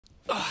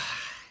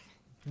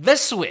The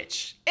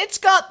Switch. It's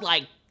got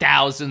like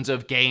thousands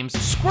of games.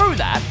 Screw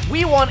that.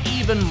 We want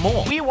even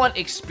more. We want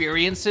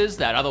experiences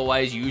that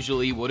otherwise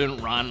usually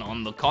wouldn't run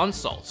on the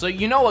console. So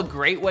you know a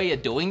great way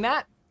of doing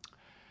that?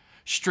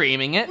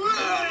 Streaming it.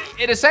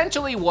 It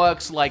essentially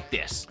works like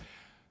this.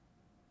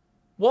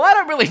 Well, I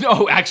don't really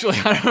know, actually.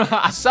 I don't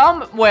know.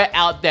 Somewhere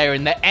out there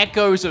in the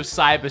echoes of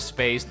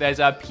cyberspace, there's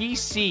a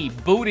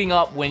PC booting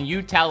up when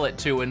you tell it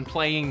to and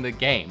playing the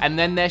game. And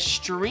then they're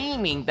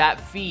streaming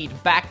that feed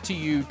back to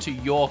you to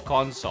your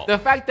console. The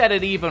fact that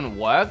it even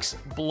works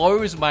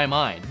blows my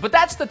mind. But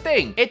that's the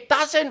thing. It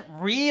doesn't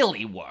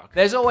really work.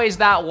 There's always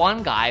that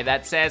one guy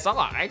that says, oh,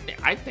 I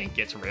think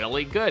it's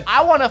really good.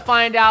 I want to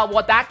find out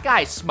what that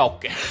guy's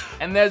smoking.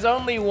 And there's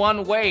only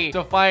one way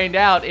to find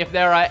out if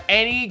there are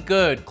any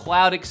good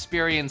cloud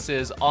experiences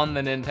on the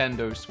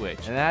Nintendo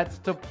Switch, and that's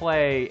to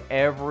play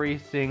every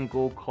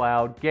single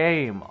cloud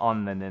game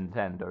on the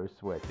Nintendo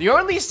Switch. The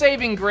only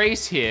saving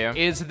grace here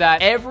is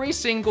that every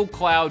single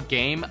cloud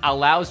game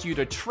allows you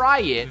to try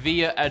it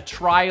via a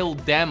trial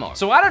demo.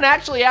 So I don't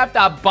actually have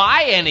to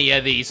buy any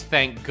of these,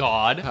 thank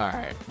God. All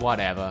right,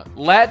 whatever.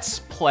 Let's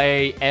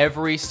play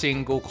every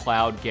single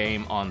cloud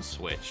game on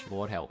Switch.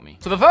 Lord help me.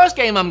 So the first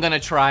game I'm gonna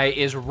try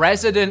is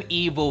Resident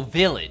Evil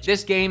Village.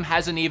 This game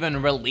hasn't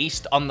even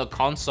released on the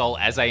console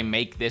as I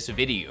make this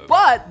video,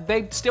 but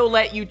they still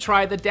let you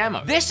try the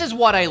demo. This is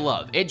what I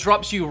love. It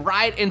drops you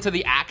right into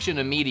the action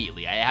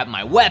immediately. I have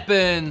my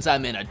weapons,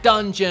 I'm in a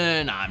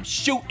dungeon, I'm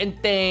shooting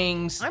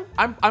things.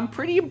 I'm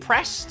pretty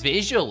impressed.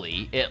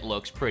 Visually, it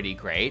looks pretty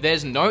great.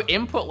 There's no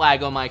input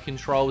lag on my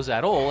controls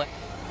at all.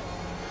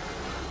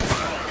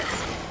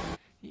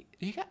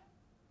 You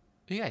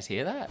guys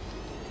hear that?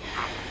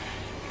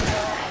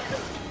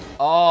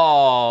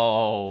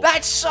 Oh,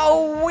 that's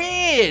so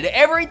weird.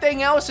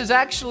 Everything else is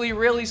actually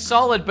really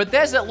solid, but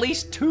there's at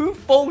least 2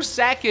 full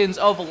seconds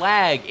of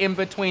lag in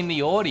between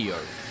the audio.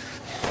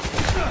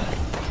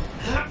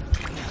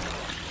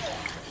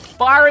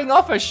 Firing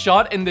off a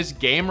shot in this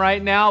game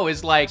right now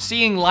is like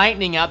seeing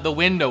lightning out the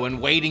window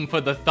and waiting for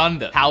the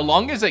thunder. How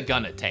long is it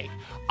gonna take?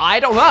 I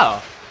don't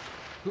know.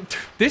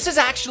 This is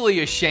actually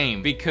a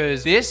shame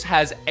because this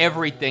has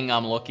everything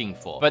I'm looking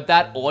for. But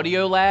that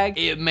audio lag,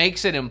 it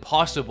makes it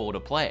impossible to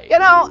play. You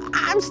know,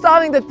 I'm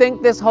starting to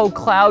think this whole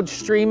cloud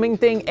streaming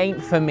thing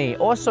ain't for me.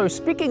 Also,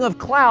 speaking of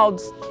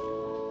clouds,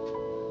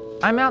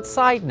 I'm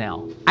outside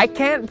now. I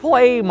can't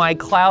play my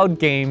cloud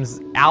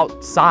games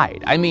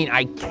outside. I mean,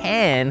 I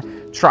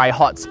can try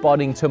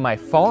hotspotting to my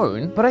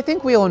phone, but I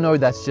think we all know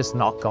that's just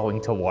not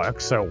going to work,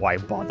 so why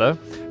bother?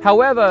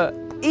 However,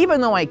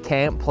 even though I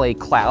can't play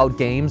cloud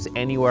games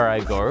anywhere I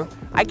go,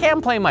 I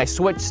can play my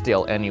Switch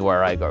still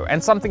anywhere I go.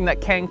 And something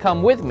that can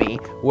come with me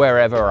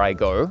wherever I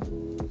go,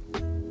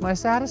 my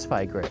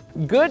Satisfy grip.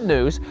 Good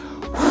news,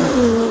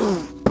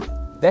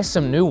 there's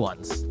some new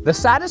ones. The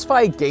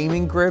Satisfy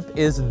gaming grip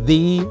is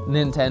the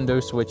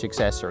Nintendo Switch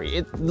accessory.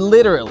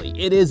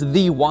 It is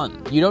the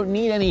one. You don't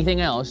need anything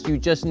else, you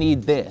just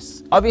need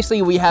this.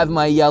 Obviously we have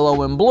my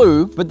yellow and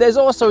blue, but there's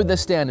also the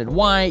standard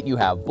white, you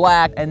have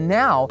black, and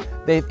now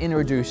they've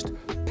introduced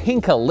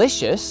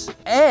Pinkalicious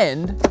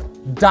and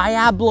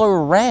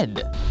Diablo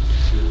Red.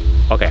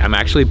 Okay, I'm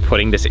actually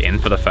putting this in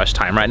for the first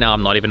time right now.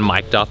 I'm not even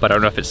mic'd up. I don't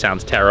know if it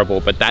sounds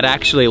terrible, but that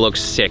actually looks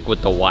sick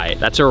with the white.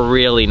 That's a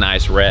really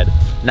nice red.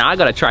 Now I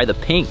gotta try the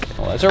pink.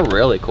 Oh, that's a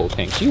really cool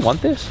pink. Do you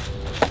want this?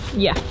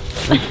 Yeah.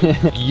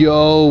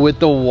 Yo, with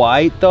the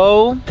white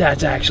though,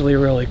 that's actually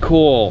really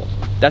cool.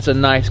 That's a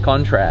nice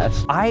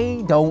contrast.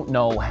 I don't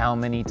know how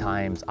many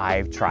times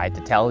I've tried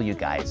to tell you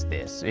guys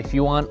this. If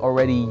you aren't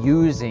already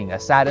using a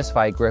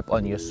Satisfy grip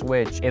on your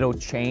Switch, it'll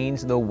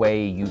change the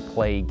way you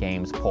play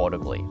games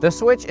portably. The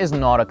Switch is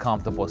not a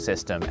comfortable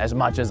system as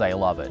much as I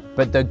love it,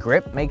 but the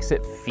grip makes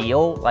it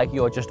feel like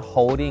you're just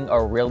holding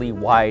a really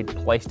wide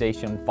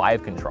PlayStation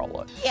 5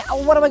 controller. Yeah,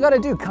 what am I gonna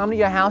do? Come to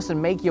your house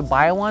and make you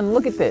buy one?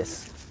 Look at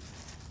this.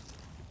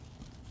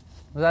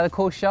 Was that a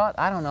cool shot?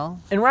 I don't know.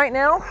 And right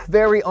now,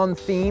 very on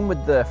theme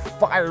with the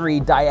fiery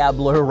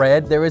Diablo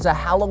Red, there is a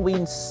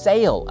Halloween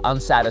sale on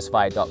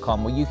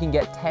Satisfy.com where you can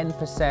get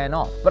 10%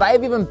 off. But I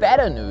have even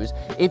better news.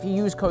 If you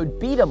use code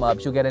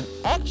Beatemups, you'll get an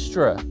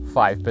extra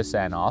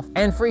 5% off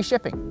and free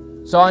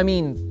shipping. So I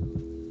mean,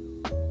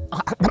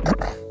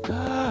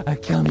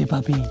 come here,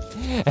 puppy.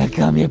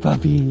 Come here,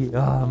 puppy.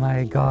 Oh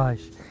my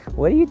gosh.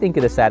 What do you think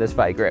of the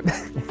Satisfy grip?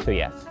 So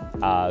yes,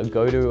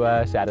 go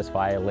to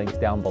Satisfy, links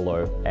down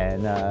below,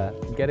 and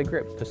get a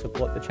grip to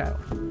support the channel.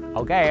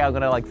 Okay, I'm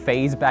gonna like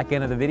phase back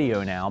into the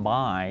video now,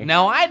 bye.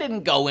 Now, I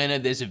didn't go into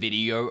this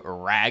video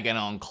ragging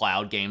on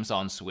cloud games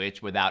on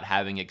Switch without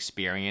having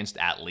experienced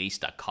at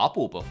least a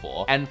couple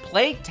before, and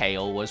Plague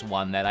Tale was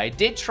one that I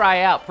did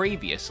try out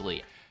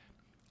previously.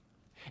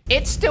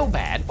 it's still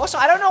bad. Also,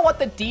 I don't know what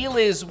the deal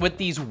is with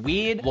these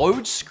weird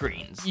load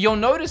screens. You'll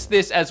notice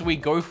this as we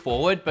go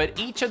forward, but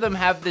each of them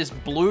have this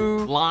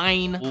blue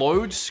line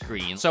load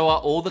screen. So are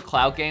all the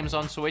cloud games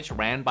on Switch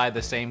ran by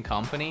the same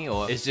company,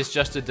 or is this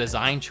just a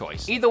design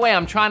choice? Either way,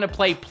 I'm trying to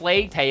play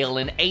Plague Tale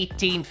in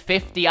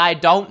 1850, I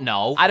don't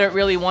know. I don't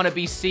really want to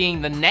be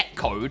seeing the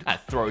netcode.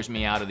 That throws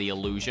me out of the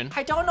illusion.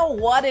 I don't know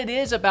what it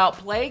is about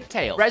Plague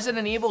Tale.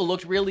 Resident Evil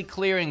looked really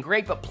clear and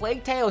great, but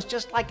Plague Tale is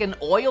just like an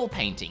oil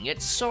painting.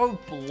 It's so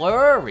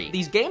blurry.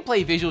 These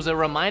gameplay visuals are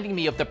reminding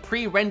me of the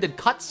pre-rendered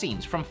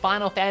cutscenes from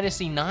Final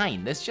Fantasy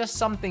IX. There's just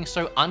something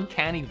so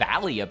uncanny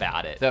valley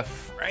about it. The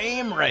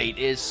frame rate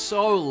is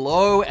so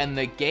low and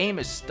the game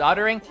is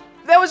stuttering.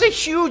 There was a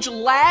huge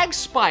lag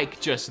spike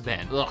just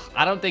then. Ugh,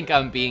 I don't think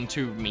I'm being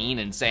too mean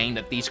in saying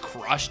that these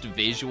crushed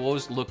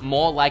visuals look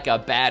more like a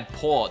bad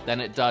port than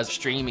it does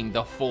streaming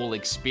the full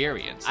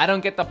experience. I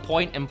don't get the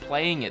point in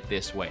playing it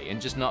this way and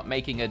just not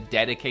making a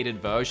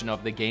dedicated version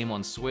of the game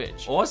on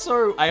Switch.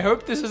 Also, I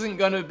hope this isn't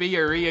gonna be a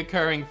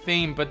reoccurring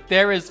theme, but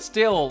there is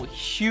still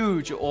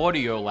huge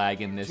audio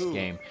lag in this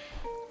game.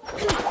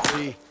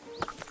 3,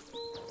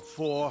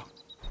 4.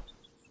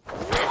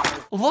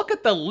 Look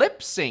at the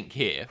lip sync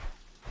here.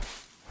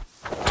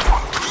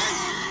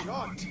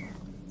 God.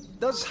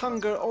 Does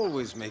hunger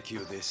always make you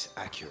this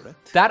accurate?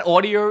 That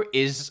audio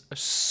is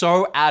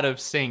so out of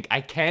sync.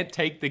 I can't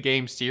take the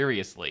game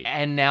seriously.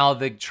 And now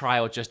the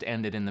trial just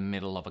ended in the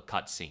middle of a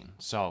cutscene.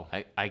 So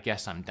I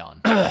guess I'm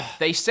done.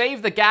 They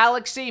saved the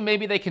galaxy.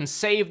 Maybe they can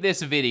save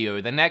this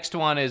video. The next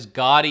one is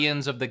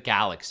Guardians of the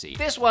Galaxy.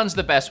 This one's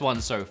the best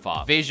one so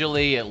far.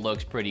 Visually, it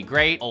looks pretty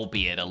great,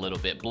 albeit a little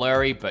bit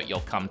blurry, but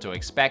you'll come to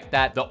expect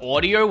that. The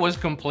audio was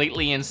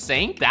completely in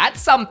sync. That's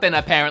something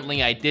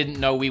apparently I didn't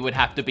know we would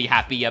have to be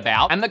happy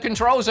about. And the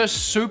controls are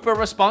super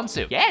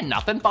responsive. Yeah,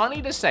 nothing funny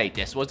to say.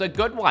 This was a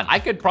good one. I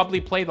could probably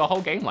play the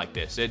whole game like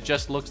this. It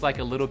just looks like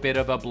a little bit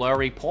of a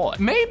blurry port.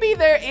 Maybe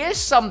there is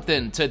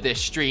something to this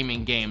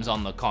streaming games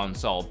on the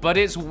console, but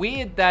it's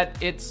weird that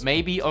it's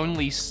maybe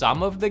only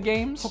some of the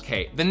games.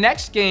 Okay, the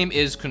next game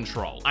is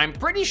Control. I'm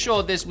pretty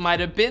sure this might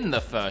have been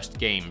the first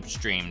game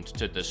streamed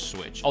to the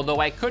Switch, although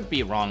I could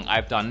be wrong.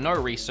 I've done no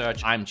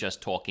research. I'm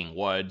just talking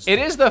words. It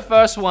is the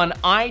first one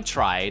I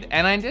tried,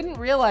 and I didn't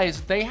realize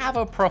they have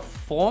a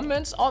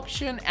performance option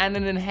and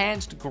an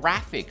enhanced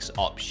graphics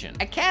option.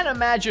 I can't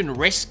imagine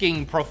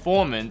risking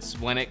performance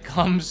when it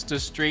comes to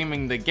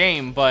streaming the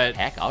game, but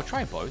heck, I'll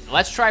try both.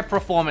 Let's try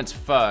performance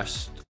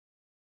first.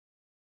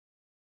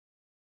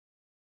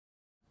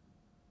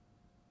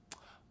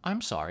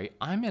 I'm sorry,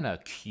 I'm in a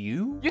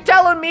queue? You're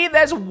telling me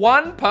there's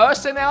one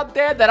person out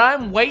there that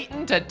I'm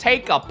waiting to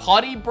take a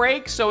potty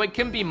break so it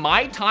can be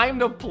my time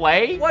to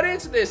play? What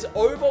is this,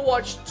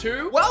 Overwatch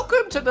 2?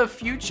 Welcome to the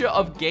future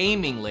of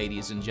gaming,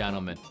 ladies and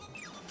gentlemen.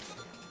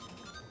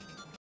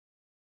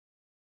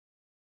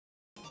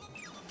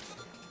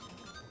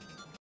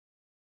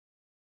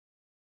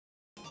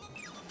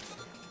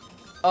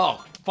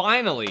 Oh,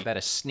 finally. Better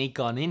sneak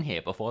on in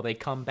here before they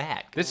come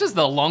back. This is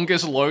the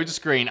longest load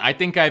screen I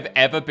think I've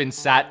ever been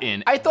sat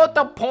in. I thought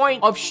the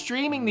point of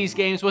streaming these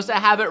games was to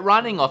have it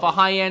running off a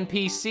high-end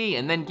PC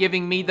and then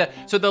giving me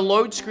so the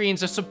load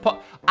screens are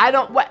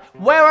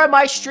where am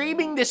I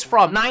streaming this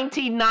from?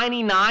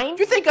 1999?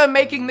 You think I'm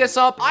making this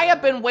up? I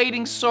have been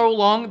waiting so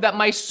long that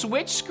my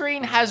Switch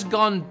screen has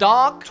gone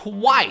dark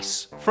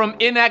twice from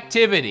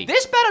inactivity.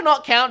 This better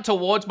not count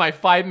towards my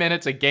 5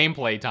 minutes of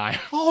gameplay time.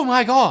 Oh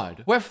my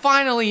God, we're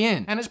finally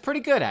in. And it's pretty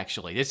good,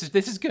 actually. This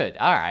is good,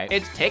 all right.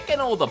 It's ticking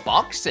all the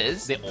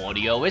boxes. The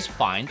audio is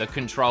fine, the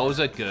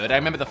controls are good. I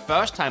remember the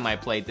first time I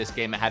played this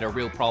game, I had a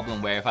real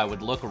problem where if I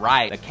would look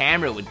right, the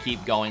camera would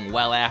keep going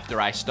well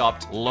after I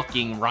stopped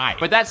looking right.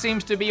 But that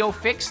seems to be all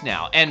fixed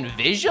now. And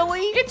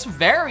visually, it's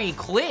very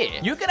clear.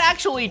 You could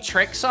actually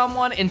trick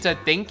someone into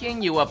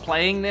thinking you were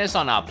playing this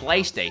on a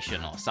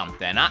PlayStation or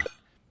something.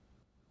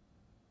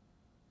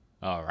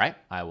 All right,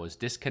 I was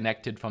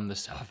disconnected from the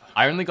server.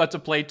 I only got to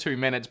play 2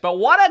 minutes, but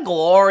what a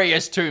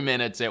glorious 2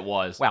 minutes it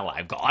was. Well,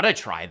 I've gotta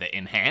try the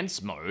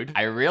enhanced mode.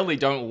 I really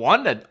don't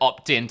want to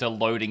opt into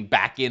loading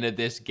back into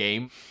this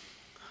game.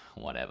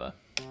 Whatever.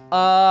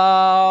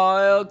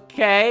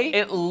 Okay.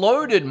 It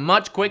loaded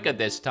much quicker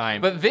this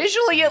time, but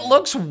visually it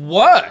looks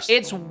worse.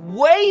 It's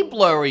way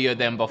blurrier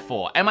than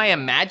before. Am I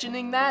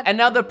imagining that? And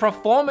now the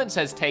performance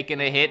has taken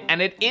a hit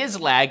and it is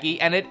laggy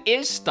and it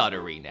is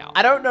stuttery now.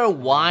 I don't know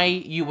why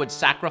you would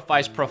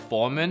sacrifice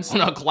performance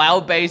on a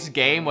cloud-based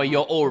game where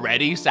you're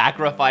already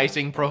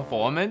sacrificing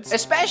performance,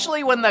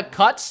 especially when the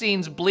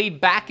cutscenes bleed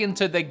back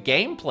into the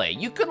gameplay.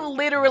 You can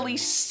literally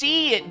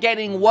see it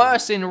getting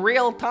worse in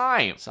real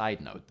time.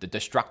 Side note, the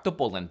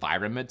destructible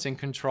environments in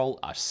Control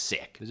are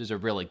sick. This is a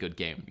really good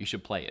game. You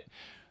should play it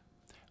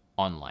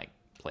on like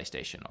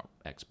PlayStation or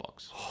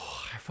Xbox.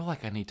 Oh, I feel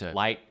like I need to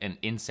light an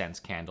incense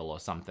candle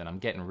or something. I'm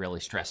getting really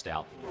stressed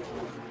out.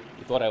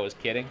 You thought I was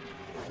kidding?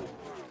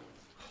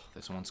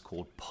 This one's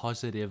called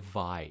Positive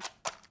Vibe.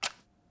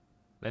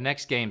 The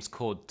next game's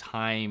called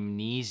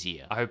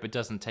Timnesia. I hope it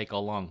doesn't take a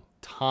long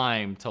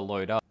time to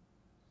load up.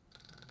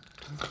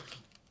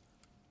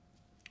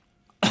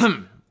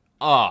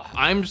 Oh,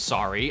 I'm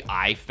sorry,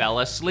 I fell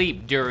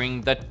asleep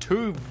during the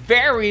 2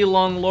 very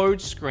long load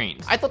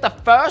screens. I thought the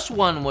first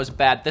one was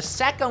bad, the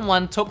second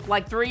one took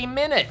like 3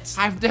 minutes.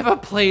 I've never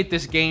played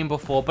this game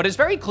before, but it's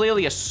very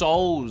clearly a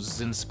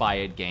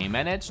Souls-inspired game,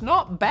 and it's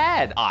not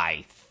bad,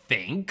 I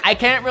think. I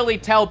can't really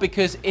tell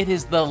because it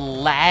is the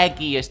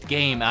laggiest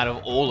game out of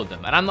all of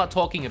them. And I'm not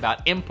talking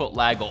about input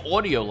lag or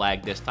audio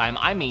lag this time,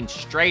 I mean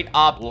straight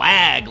up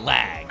lag.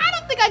 I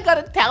don't think I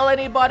gotta tell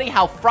anybody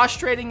how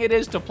frustrating it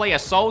is to play a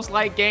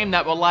Souls-like game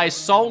that relies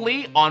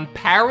solely on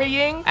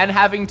parrying and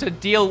having to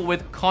deal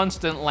with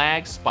constant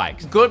lag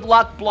spikes. Good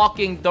luck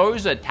blocking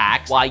those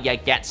attacks while you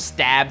get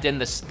stabbed in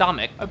the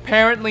stomach.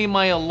 Apparently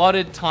my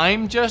allotted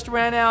time just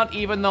ran out,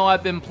 even though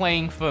I've been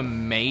playing for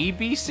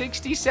maybe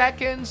 60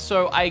 seconds,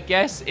 so I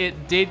guess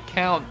it did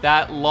count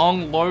that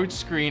long load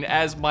screen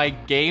as my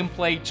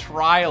gameplay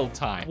trial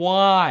time.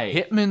 Why?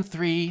 Hitman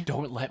 3,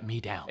 don't let me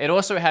down. It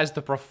also has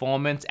the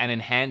performance and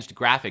enhanced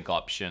graphic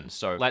options,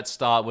 so let's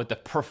start with the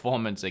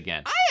performance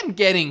again. I am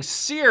getting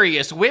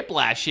serious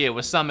whiplash here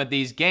with some of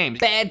these games.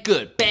 Bad,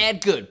 good,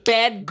 bad, good,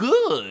 bad,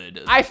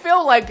 good. I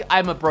feel like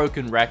I'm a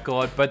broken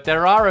record, but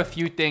there are a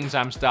few things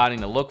I'm starting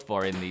to look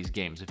for in these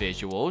games.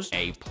 Visuals,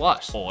 A+.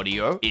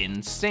 Audio,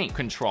 in sync.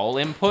 Control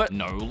input,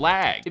 no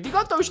lag. If you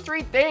got those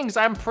 3 things,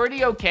 I'm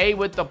pretty okay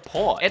with the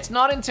port. It's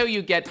not until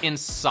you get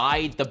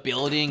inside the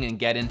building and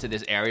get into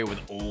this area with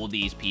all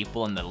these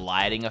people and the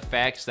lighting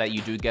effects that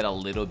you do get a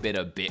little bit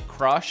of bit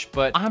crush,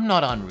 but I'm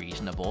not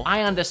unreasonable.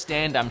 I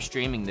understand I'm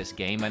streaming this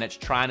game and it's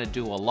trying to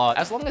do a lot.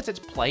 As long as it's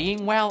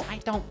playing well, I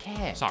don't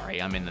care.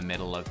 Sorry, I'm in the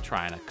middle of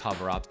trying to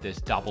cover up this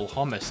double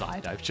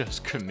homicide I've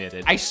just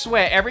committed. I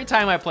swear, every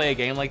time I play a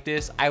game like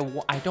this, I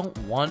don't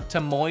want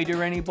to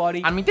moiter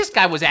anybody. I mean, this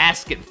guy was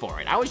asking for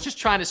it. I was just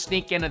trying to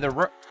sneak into the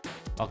room.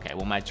 Okay,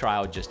 well, my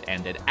trial just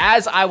ended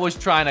as I was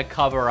trying to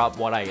cover up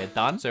what I had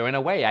done. So in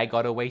a way, I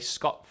got away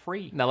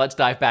scot-free. Now let's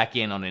dive back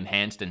in on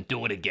enhanced and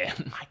do it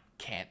again. I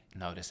can't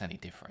notice any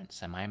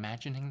difference. Am I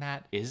imagining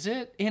that? Is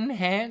it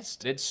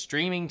enhanced? It's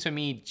streaming to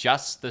me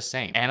just the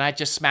same. And I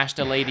just smashed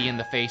a lady in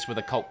the face with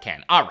a Coke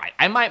can. All right,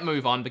 I might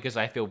move on because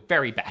I feel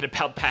very bad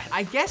about that.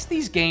 I guess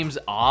these games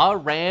are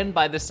ran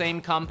by the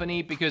same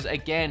company because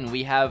again,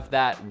 we have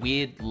that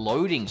weird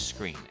loading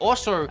screen.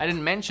 Also, I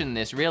didn't mention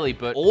this really,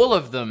 but all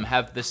of them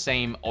have the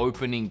same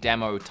opening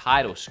demo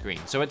title screen.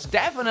 So it's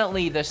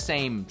definitely the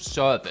same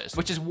service,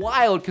 which is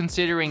wild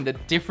considering the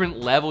different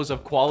levels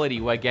of quality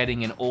we're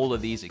getting in all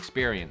of these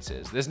experiences.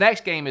 This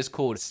next game is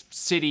called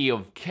City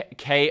of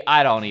K.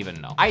 I don't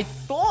even know. I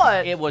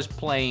thought it was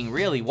playing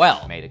really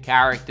well. Made a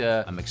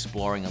character, I'm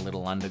exploring a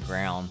little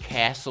underground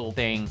castle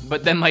thing,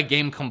 but then my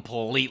game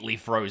completely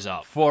froze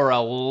up for a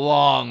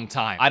long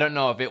time. I don't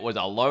know if it was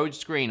a load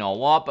screen or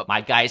what, but my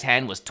guy's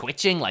hand was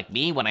twitching like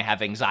me when I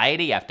have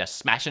anxiety after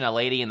smashing a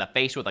lady in the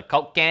face with a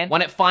Coke can.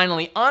 When it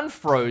finally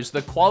unfroze,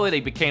 the quality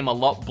became a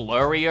lot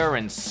blurrier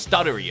and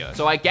stutterier.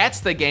 So I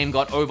guess the game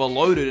got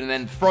overloaded and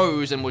then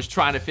froze and was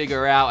trying to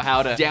figure out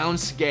how to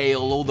downscale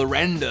all the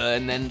render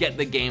and then get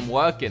the game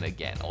working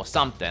again or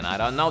something. I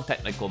don't know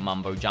technical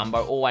mumbo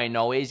jumbo. All I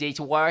know is it's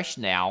worse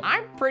now.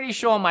 I'm pretty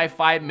sure my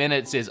 5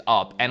 minutes is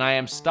up and I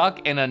am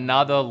stuck in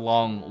another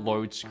long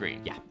load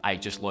screen. Yeah, I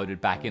just loaded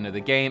back into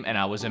the game and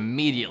I was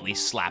immediately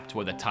slapped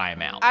with a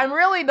timeout. I'm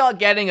really not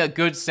getting a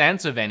good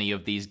sense of any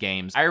of these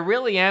games. I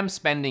really am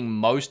spending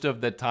most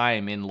of the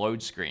time in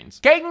load screens.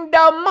 Kingdom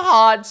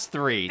Hearts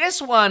 3.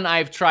 This one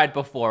I've tried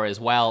before as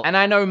well, and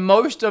I know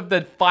most of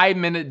the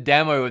 5-minute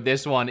demo of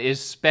this one is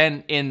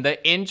spent in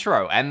the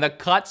intro and the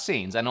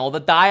cutscenes and all the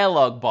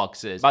dialogue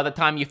boxes. By the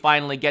time you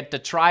finally get to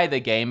try the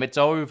game, it's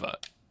over.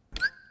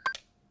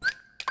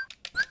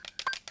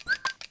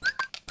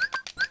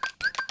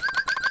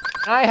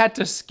 I had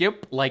to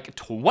skip like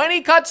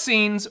 20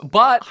 cutscenes,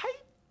 but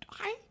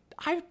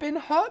I've been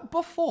hurt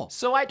before.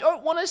 So I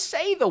don't want to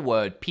say the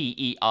word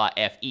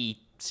P-E-R-F-E-T,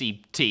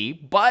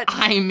 but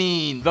I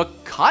mean, the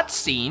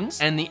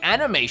cutscenes and the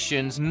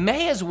animations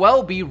may as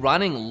well be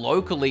running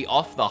locally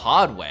off the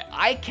hardware.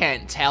 I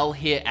can't tell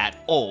here at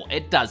all.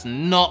 It does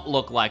not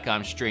look like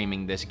I'm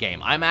streaming this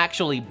game. I'm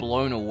actually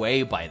blown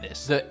away by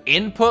this. The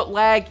input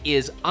lag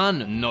is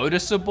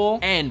unnoticeable,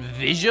 and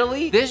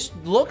visually, this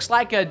looks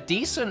like a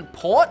decent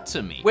port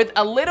to me, with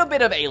a little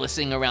bit of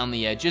aliasing around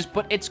the edges,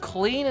 but it's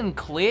clean and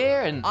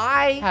clear, and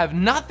I have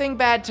nothing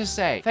bad to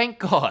say. Thank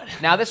God.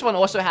 Now, this one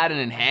also had an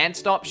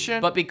enhanced option,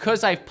 but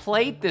because I've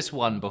played this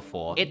one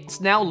before,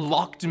 it's now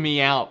locked me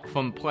out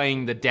from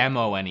playing the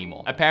demo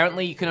anymore.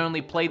 Apparently, you can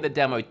only play the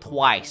demo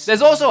twice.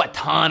 There's also a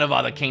ton of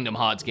other Kingdom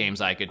Hearts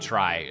games I could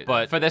try,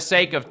 but for the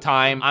sake of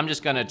time, I'm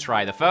just gonna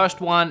try the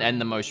first one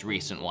and the most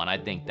recent one. I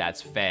think that's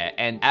fair.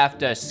 And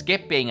after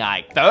skipping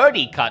like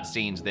 30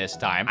 cutscenes this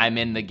time, I'm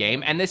in the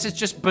game, and this is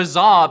just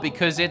bizarre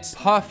because it's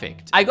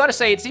perfect. I gotta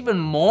say, it's even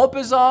more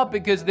bizarre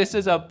because this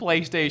is a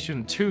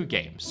PlayStation 2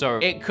 game, so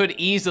it could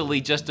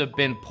easily just have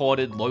been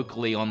ported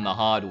locally on the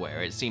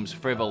hardware. It seems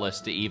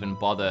frivolous to even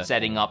bother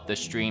setting up the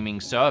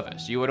streaming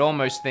service. You would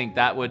almost think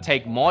that would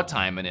take more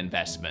time and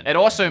investment. It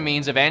also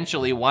means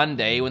eventually one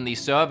day when these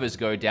servers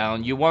go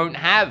down, you won't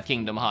have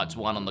Kingdom Hearts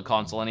 1 on the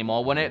console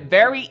anymore when it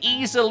very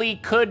easily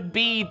could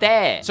be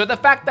there. So the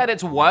fact that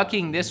it's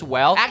working this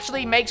well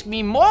actually makes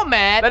me more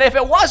mad than if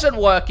it wasn't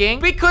working,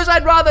 because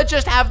I'd rather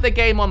just have the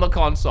game on the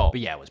console. But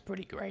yeah, it was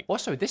pretty great.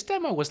 Also, this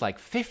demo was like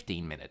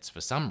 15 minutes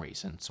for some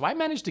reason, so I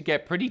managed to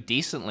get pretty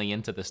decently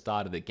into the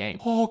start of the game.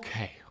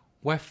 Okay,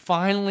 we're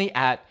finally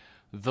at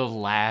the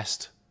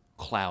last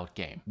Cloud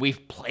game.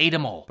 We've played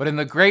them all, but in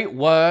the great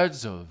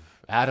words of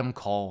Adam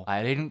Cole,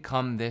 I didn't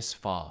come this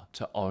far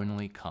to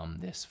only come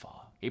this far.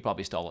 He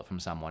probably stole it from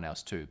someone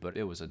else too, but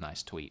it was a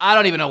nice tweet. I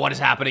don't even know what is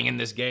happening in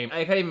this game.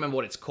 I can't even remember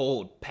what it's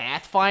called.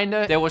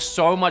 Pathfinder? There was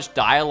so much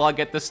dialogue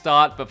at the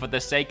start, but for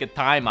the sake of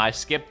time, I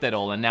skipped it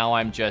all, and now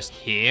I'm just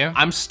here.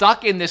 I'm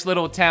stuck in this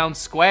little town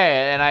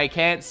square, and I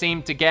can't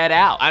seem to get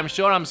out. I'm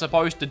sure I'm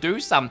supposed to do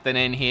something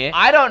in here.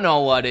 I don't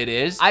know what it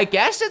is. I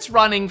guess it's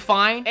running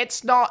fine.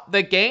 It's not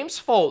the game's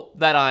fault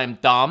that I'm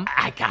dumb.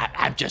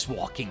 I'm just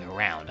walking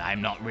around.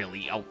 I'm not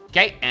really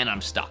okay, and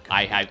I'm stuck.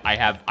 I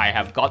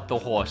have got the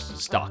horse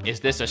stuck. Is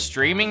this a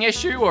streaming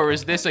issue or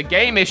is this a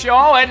game issue?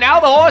 Oh, and now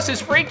the horse is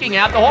freaking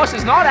out. The horse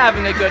is not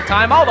having a good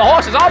time. Oh, the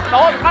horse is open. The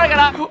horse is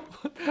running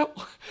it.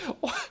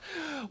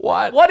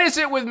 What is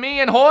it with me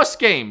and horse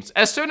games?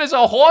 As soon as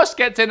a horse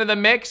gets into the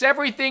mix,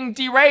 everything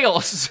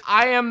derails.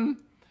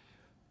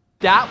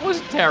 That was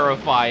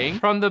terrifying.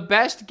 From the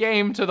best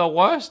game to the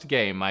worst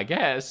game, I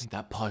guess.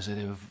 That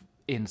positive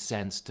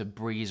incense to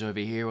breeze over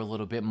here a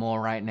little bit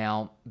more right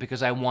now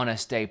because I want to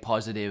stay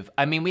positive.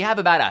 I mean, we have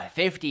about a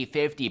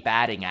 50-50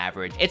 batting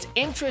average. It's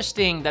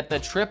interesting that the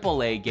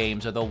AAA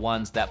games are the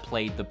ones that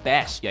played the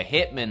best. Your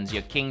Hitmans,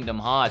 your Kingdom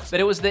Hearts,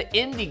 but it was the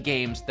indie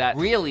games that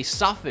really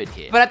suffered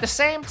here. But at the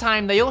same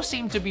time, they all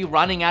seem to be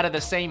running out of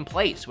the same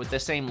place with the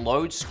same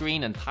load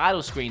screen and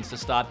title screens to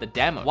start the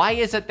demo. Why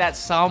is it that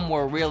some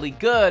were really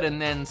good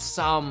and then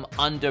some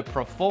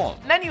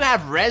underperformed? And then you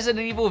have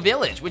Resident Evil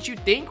Village, which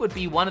you'd think would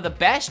be one of the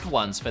best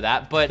ones for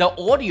that, but the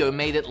audio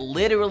made it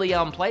literally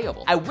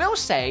unplayable. I will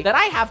say that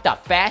I have the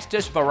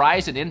fastest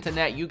Verizon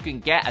internet you can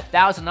get,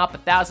 1,000 up,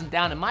 1,000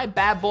 down, and my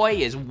bad boy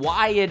is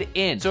wired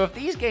in. So if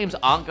these games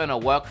aren't gonna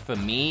work for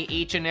me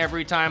each and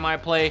every time I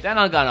play, they're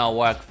not gonna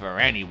work for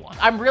anyone.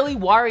 I'm really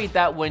worried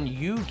that when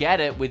you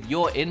get it with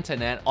your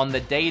internet on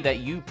the day that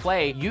you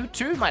play, you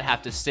too might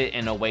have to sit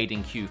in a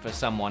waiting queue for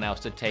someone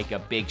else to take a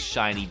big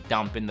shiny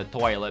dump in the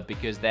toilet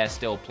because they're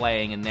still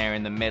playing and they're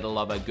in the middle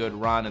of a good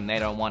run and they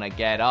don't wanna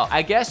get up.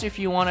 I guess if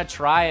you want to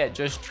try it,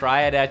 just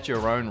try it at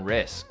your own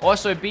risk.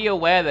 Also, be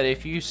aware that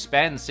if you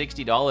spend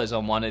 $60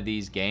 on one of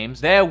these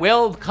games, there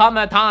will come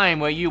a time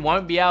where you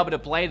won't be able to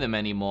play them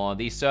anymore.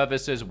 These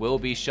services will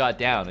be shut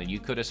down, and you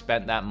could have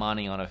spent that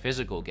money on a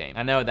physical game.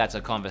 I know that's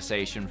a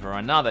conversation for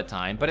another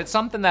time, but it's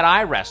something that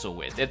I wrestle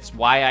with. It's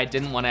why I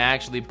didn't want to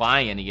actually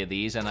buy any of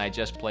these, and I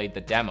just played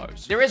the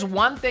demos. There is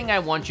one thing I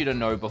want you to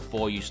know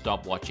before you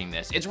stop watching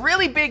this. It's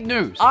really big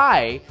news.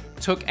 I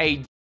took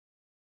a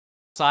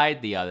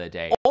side the other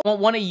day. I want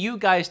one of you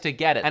guys to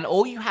get it, and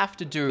all you have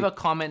to do is leave a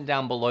comment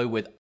down below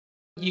with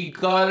you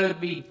gotta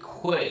be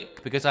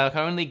quick, because I can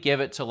only give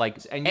it to like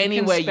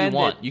anywhere you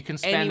want. You can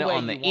spend it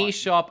on the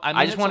eShop.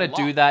 I just want to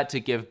do that to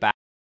give back.